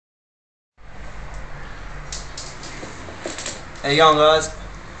How you going, guys?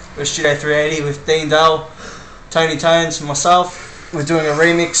 We're Studio 380 with Dean Dale, Tony Tones and myself. We're doing a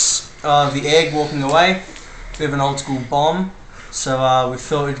remix of The Egg, Walking Away. Bit of an old school bomb, so we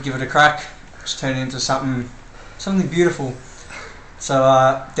thought we'd give it a crack. Just turn it into something beautiful.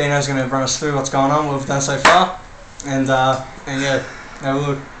 So Dino's going to run us through what's going on, what we've done so far, and yeah, have a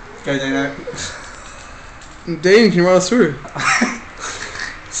look. Go, Dino. Dean, can you run us through?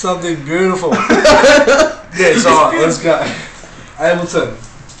 Something beautiful. Yeah, it's alright, let's go. Ableton.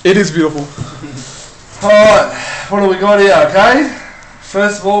 It is beautiful. Alright, what do we got here, okay?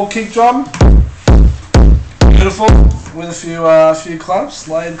 First of all, kick drum. Beautiful, with a few claps,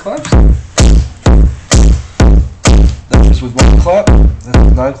 layered claps. That's with one clap, that's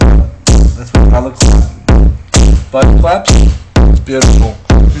with no clap, that's with another clap. Both claps, it's beautiful.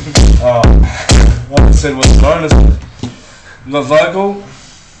 Like I said, what's bonus? We've got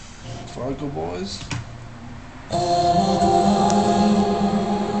vocal boys.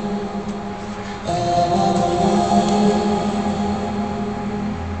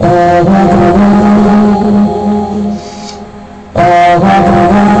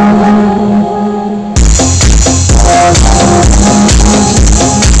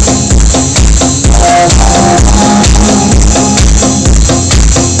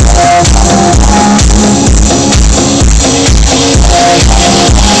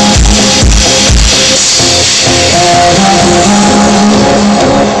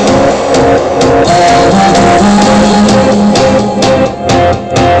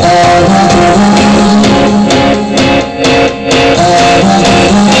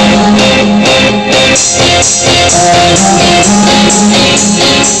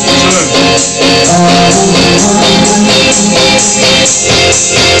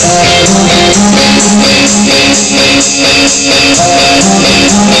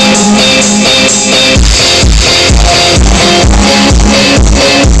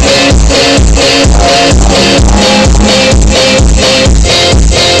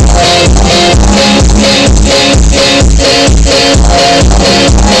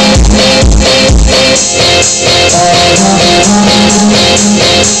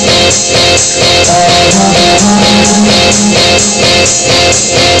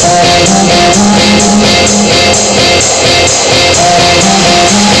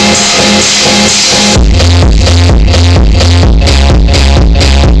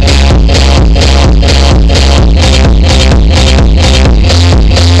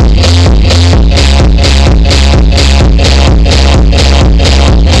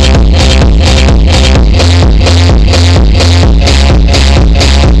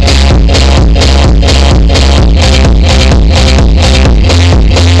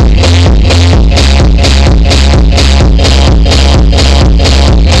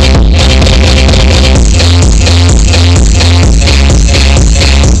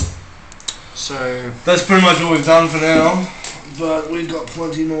 So that's pretty much what we've done for now, but we've got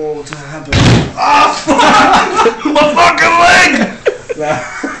plenty more to happen. Ah, fuck! My fucking leg!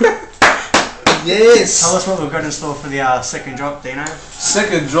 Yes! tell us what we've got in store for the second drop, Dino.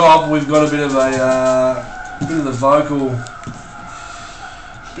 Second drop, we've got a bit of the vocal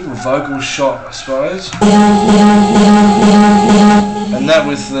shot, I suppose. And that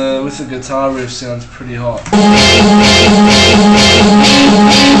with the guitar riff sounds pretty hot.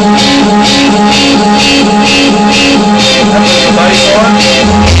 The bass line.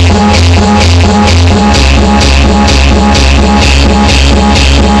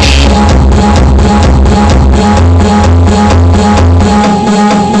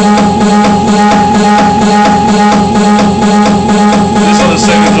 This on the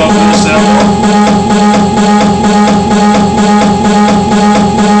second drop will sound hot.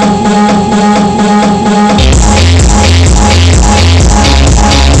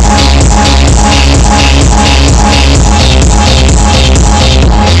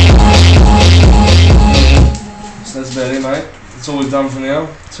 That's about it, mate. That's all we've done for now.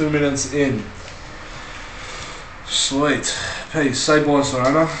 2 minutes in. Sweet. Peace. Say bye,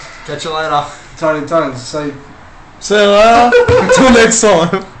 Cirona. Catch you later. Tony Tones, say... See you later. Until next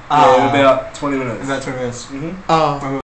time. Yeah, in about 20 minutes. About 20 minutes. Mm-hmm.